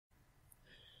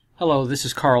Hello, this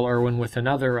is Carl Irwin with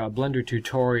another Blender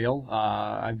tutorial.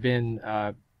 I've been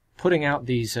putting out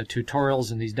these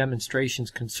tutorials and these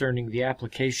demonstrations concerning the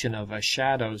application of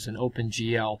shadows in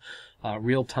OpenGL,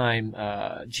 real-time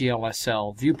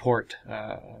GLSL viewport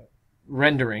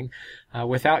rendering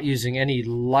without using any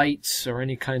lights or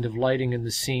any kind of lighting in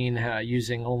the scene,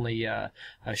 using only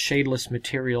shadeless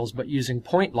materials, but using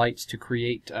point lights to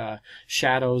create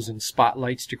shadows and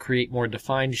spotlights to create more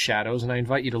defined shadows. And I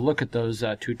invite you to look at those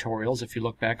tutorials if you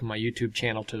look back on my YouTube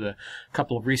channel to the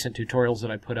couple of recent tutorials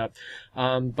that I put up.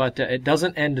 But it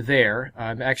doesn't end there.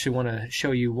 I actually want to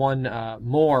show you one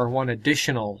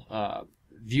additional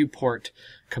viewport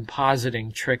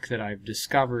compositing trick that I've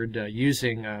discovered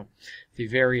using the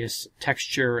various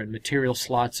texture and material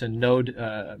slots and node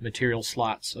material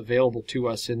slots available to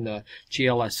us in the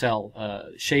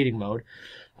GLSL shading mode.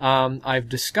 I've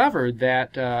discovered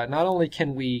that not only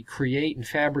can we create and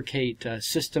fabricate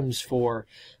systems for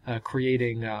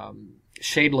creating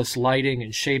shadeless lighting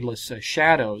and shadeless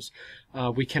shadows,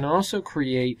 we can also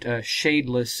create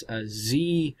shadeless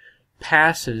Z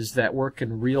passes that work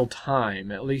in real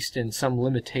time, at least in some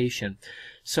limitation.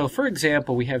 So for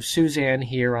example, we have Suzanne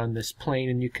here on this plane,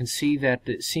 and you can see that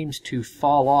it seems to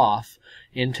fall off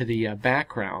into the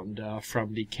background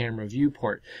from the camera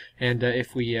viewport. And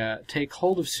if we take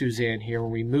hold of Suzanne here,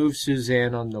 when we move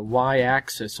Suzanne on the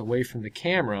y-axis away from the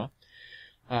camera,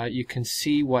 you can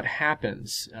see what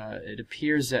happens. It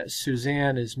appears that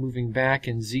Suzanne is moving back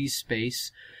in Z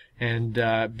space and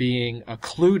being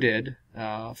occluded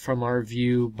from our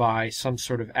view by some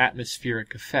sort of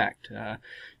atmospheric effect.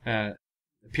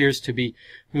 Appears to be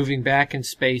moving back in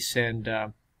space and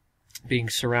being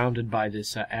surrounded by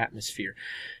this atmosphere.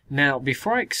 Now,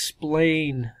 before I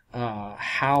explain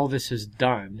how this is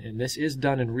done, and this is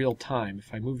done in real time,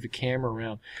 if I move the camera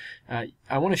around,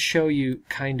 I want to show you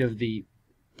kind of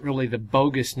really the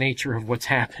bogus nature of what's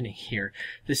happening here.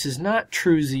 This is not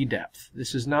true ZDepth.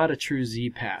 This is not a true Z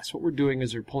pass. What we're doing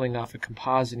is we're pulling off a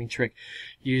compositing trick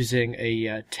using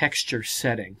a texture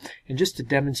setting. And just to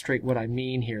demonstrate what I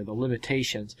mean here, the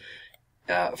limitations,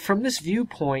 from this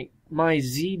viewpoint, my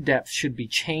ZDepth should be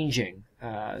changing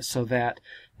so that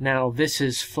now this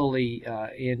is fully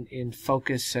in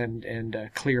focus and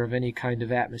clear of any kind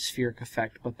of atmospheric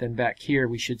effect, but then back here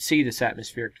we should see this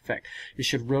atmospheric effect. It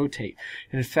should rotate.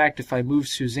 And in fact, if I move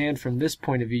Suzanne from this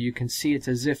point of view, you can see it's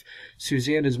as if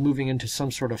Suzanne is moving into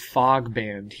some sort of fog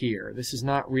band here. This is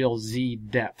not real Z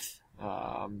depth.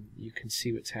 You can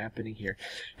see what's happening here.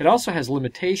 It also has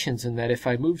limitations in that if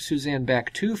I move Suzanne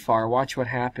back too far, watch what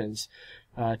happens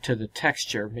to the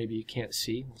texture. Maybe you can't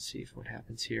see. Let's see what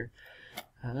happens here.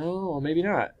 Oh, well, maybe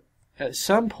not. At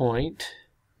some point,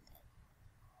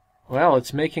 well,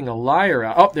 it's making a liar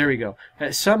out. Oh, there we go.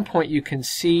 At some point, you can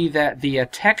see that the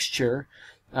texture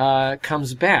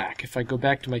comes back. If I go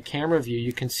back to my camera view,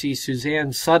 you can see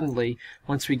Suzanne suddenly,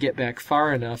 once we get back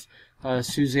far enough,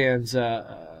 Suzanne's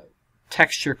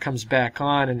texture comes back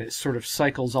on, and it sort of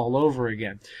cycles all over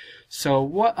again.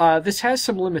 So this has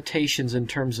some limitations in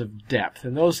terms of depth,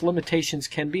 and those limitations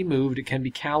can be moved. It can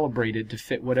be calibrated to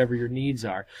fit whatever your needs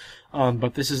are.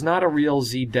 But this is not a real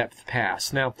Z-depth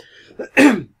pass. Now,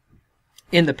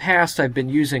 in the past, I've been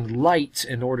using lights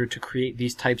in order to create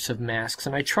these types of masks,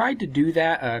 and I tried to do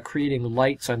that, creating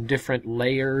lights on different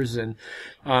layers, and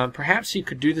perhaps you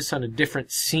could do this on a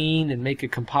different scene and make a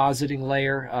compositing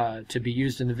layer to be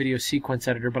used in the video sequence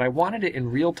editor, but I wanted it in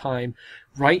real time,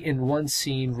 right in one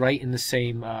scene, right in the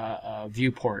same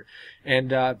viewport.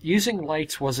 And using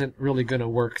lights wasn't really going to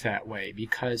work that way,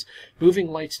 because moving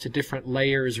lights to different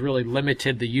layers really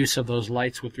limited the use of those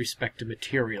lights with respect to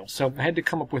material. So I had to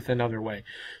come up with another way.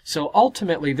 So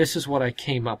ultimately, this is what I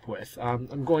came up with.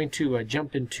 I'm going to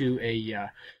jump into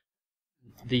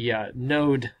the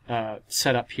node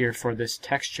setup here for this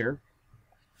texture.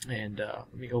 And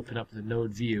let me open up the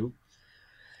node view.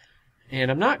 And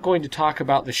I'm not going to talk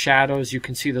about the shadows. You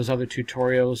can see those other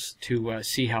tutorials to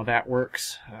see how that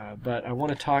works. But I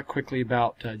want to talk quickly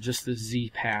about just the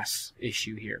Z-pass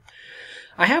issue here.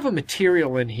 I have a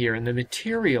material in here, and the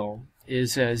material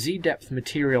is a Z-depth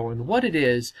material. And what it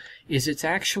is it's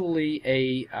actually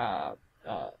a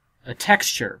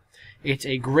texture. It's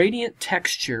a gradient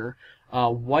texture,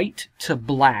 white to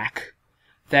black,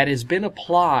 that has been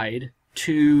applied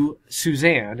to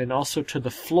Suzanne and also to the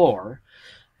floor.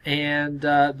 And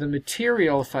the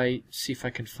material, if I see if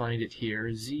I can find it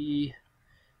here, Z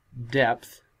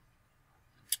depth.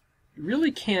 You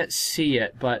really can't see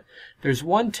it, but there's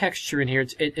one texture in here.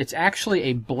 It's actually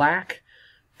a black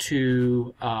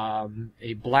to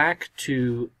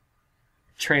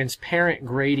transparent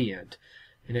gradient.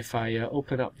 And if I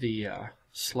open up the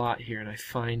slot here and I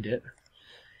find it,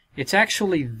 It's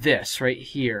actually this right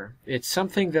here. It's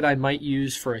something that I might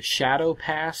use for a shadow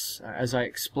pass, as I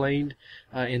explained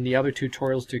in the other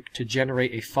tutorials, to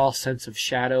generate a false sense of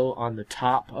shadow on the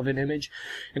top of an image.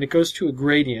 And it goes to a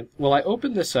gradient. Well, I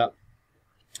open this up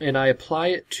and I apply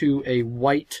it to a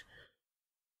white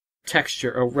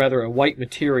texture, or rather a white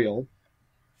material.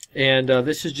 And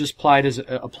this is just applied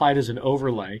as an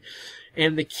overlay.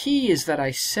 And the key is that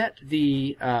I set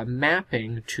the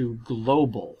mapping to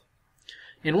global.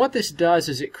 And what this does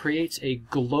is it creates a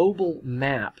global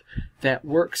map that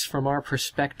works from our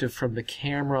perspective from the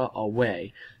camera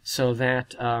away, so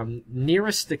that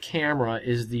nearest the camera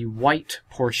is the white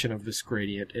portion of this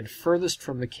gradient, and furthest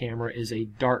from the camera is a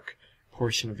dark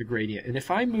portion of the gradient. And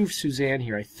if I move Suzanne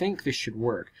here, I think this should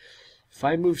work. If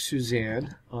I move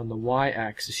Suzanne on the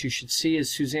y-axis, you should see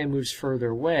as Suzanne moves further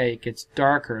away, it gets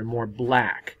darker and more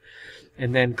black.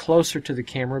 And then closer to the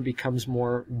camera becomes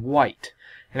more white.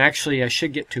 And actually, I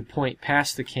should get to a point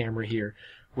past the camera here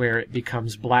where it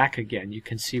becomes black again. You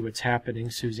can see what's happening.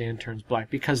 Suzanne turns black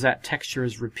because that texture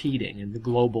is repeating in the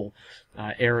global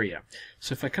area.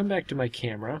 So if I come back to my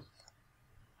camera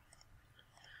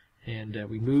and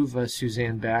we move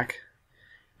Suzanne back.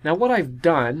 Now what I've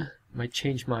done, I might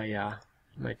change my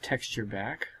my texture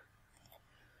back.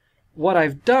 What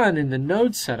I've done in the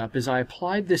node setup is I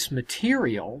applied this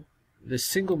material, this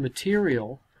single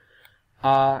material,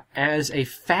 as a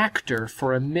factor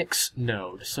for a mix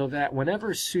node, so that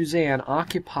whenever Suzanne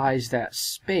occupies that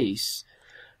space,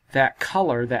 that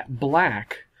color, that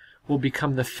black, will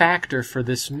become the factor for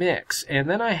this mix. And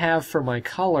then I have for my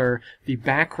color the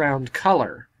background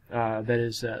color, that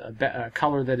is a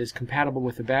color that is compatible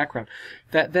with the background,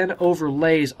 that then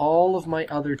overlays all of my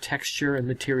other texture and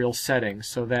material settings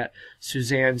so that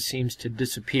Suzanne seems to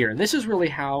disappear. And this is really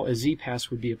how a Z-pass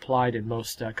would be applied in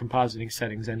most compositing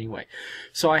settings anyway.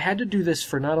 So I had to do this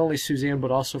for not only Suzanne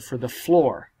but also for the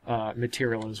floor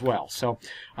material as well. So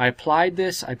I applied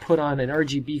this, I put on an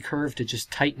RGB curve to just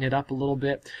tighten it up a little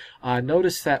bit.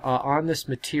 Notice that on this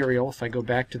material, if I go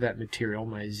back to that material,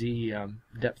 my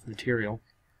ZDepth material,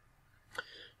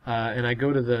 and I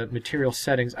go to the material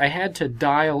settings, I had to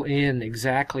dial in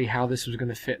exactly how this was going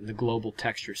to fit in the global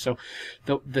texture. So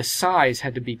the size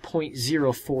had to be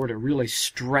 0.04 to really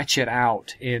stretch it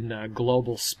out in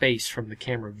global space from the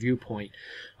camera viewpoint,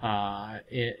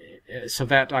 so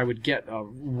that I would get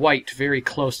white very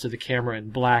close to the camera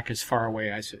and black as far away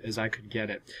as I could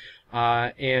get it.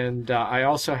 And I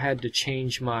also had to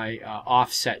change my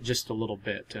offset just a little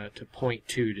bit to 0.2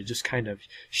 to just kind of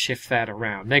shift that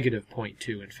around, negative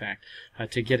 0.2 in fact,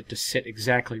 to get it to sit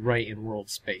exactly right in world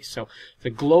space. So the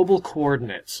global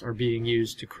coordinates are being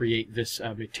used to create this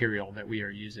material that we are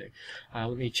using.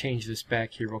 Let me change this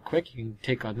back here real quick. You can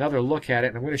take another look at it,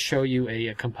 and I'm going to show you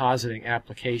a compositing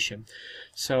application.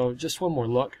 So just one more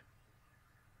look.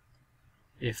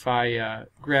 If I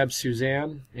grab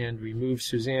Suzanne and we move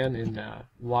Suzanne in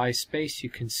Y space, you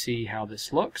can see how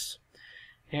this looks.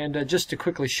 And just to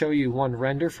quickly show you one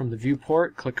render from the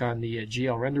viewport, click on the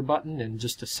GL render button, and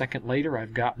just a second later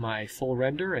I've got my full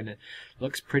render, and it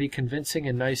looks pretty convincing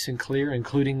and nice and clear,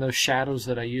 including those shadows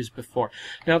that I used before.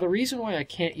 Now the reason why I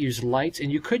can't use lights, and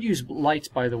you could use lights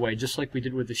by the way, just like we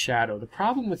did with the shadow, the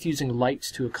problem with using lights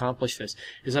to accomplish this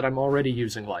is that I'm already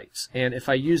using lights, and if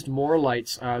I used more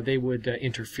lights they would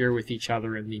interfere with each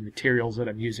other in the materials that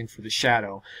I'm using for the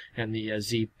shadow and the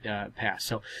Z-pass.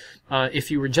 So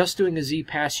if you were just doing a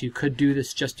Z-pass, you could do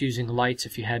this just using lights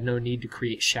if you had no need to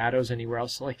create shadows anywhere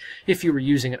else. Like if you were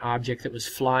using an object that was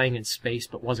flying in space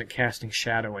but wasn't casting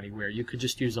shadow anywhere, you could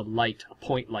just use a light, a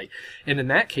point light. And in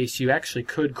that case, you actually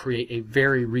could create a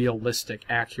very realistic,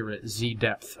 accurate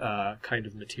Z-depth kind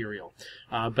of material.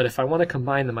 But if I want to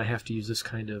combine them, I have to use this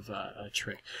kind of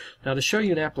trick. Now to show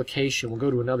you an application, we'll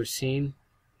go to another scene.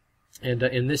 And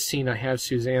in this scene, I have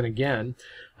Suzanne again.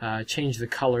 Change the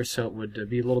color so it would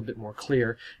be a little bit more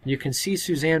clear. And you can see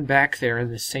Suzanne back there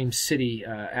in the same city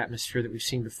atmosphere that we've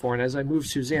seen before. And as I move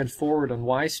Suzanne forward on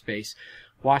Y space,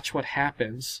 watch what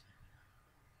happens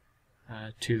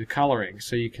to the coloring.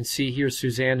 So you can see here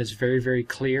Suzanne is very, very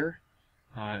clear.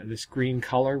 This green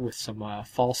color with some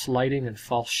false lighting and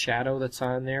false shadow that's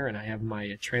on there. And I have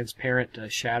my transparent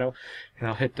shadow. And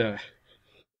I'll hit the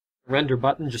render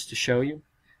button just to show you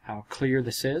how clear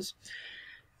this is.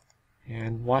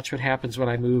 And watch what happens when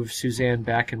I move Suzanne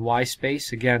back in Y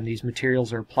space. Again, these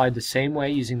materials are applied the same way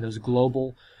using those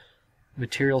global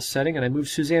material setting. And I move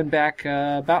Suzanne back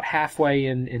about halfway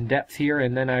in depth here,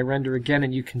 and then I render again,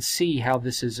 and you can see how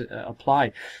this is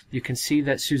applied. You can see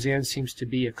that Suzanne seems to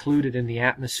be occluded in the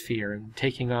atmosphere and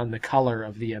taking on the color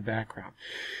of the background.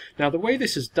 Now the way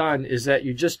this is done is that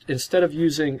you just, instead of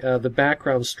using the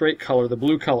background straight color, the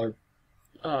blue color,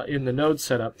 in the node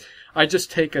setup, I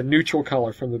just take a neutral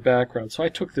color from the background. So I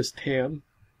took this tan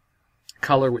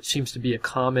color, which seems to be a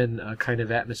common kind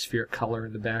of atmospheric color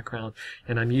in the background,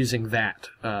 and I'm using that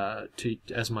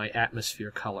as my atmosphere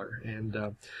color.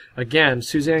 And again,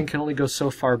 Suzanne can only go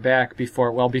so far back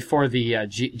before the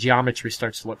geometry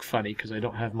starts to look funny, because I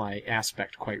don't have my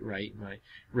aspect quite right, my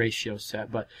ratio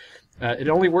set. But it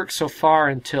only works so far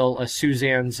until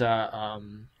Suzanne's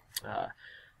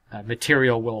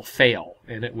material will fail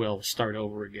and it will start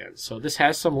over again. So this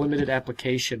has some limited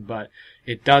application, but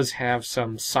it does have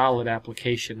some solid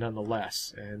application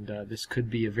nonetheless, and this could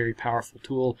be a very powerful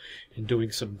tool in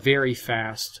doing some very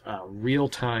fast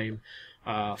real-time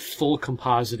full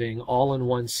compositing,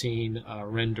 all-in-one scene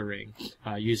rendering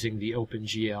using the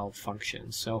OpenGL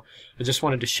function. So I just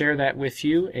wanted to share that with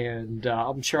you, and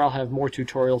I'm sure I'll have more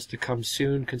tutorials to come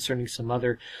soon concerning some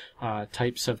other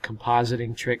types of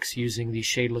compositing tricks using the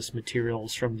shadeless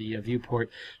materials from the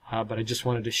viewport, but I just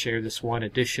wanted to share this one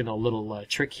additional little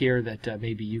trick here that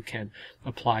maybe you can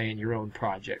apply in your own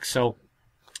project. So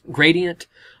gradient,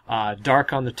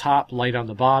 dark on the top, light on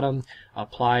the bottom.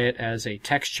 Apply it as a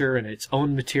texture in its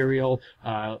own material.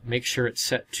 Make sure it's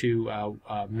set to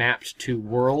mapped to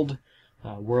world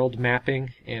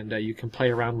mapping, and you can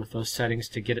play around with those settings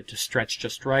to get it to stretch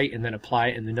just right, and then apply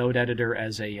it in the node editor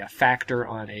as a factor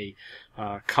on a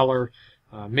color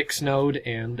mix node,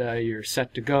 and you're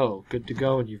set to go, good to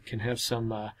go, and you can have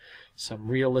some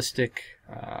realistic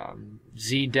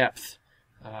ZDepth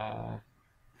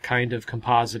kind of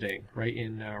compositing right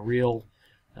in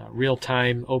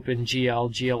real-time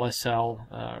OpenGL,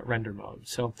 GLSL render mode.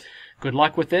 So good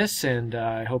luck with this, and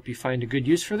I hope you find a good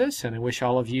use for this, and I wish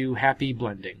all of you happy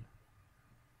blending.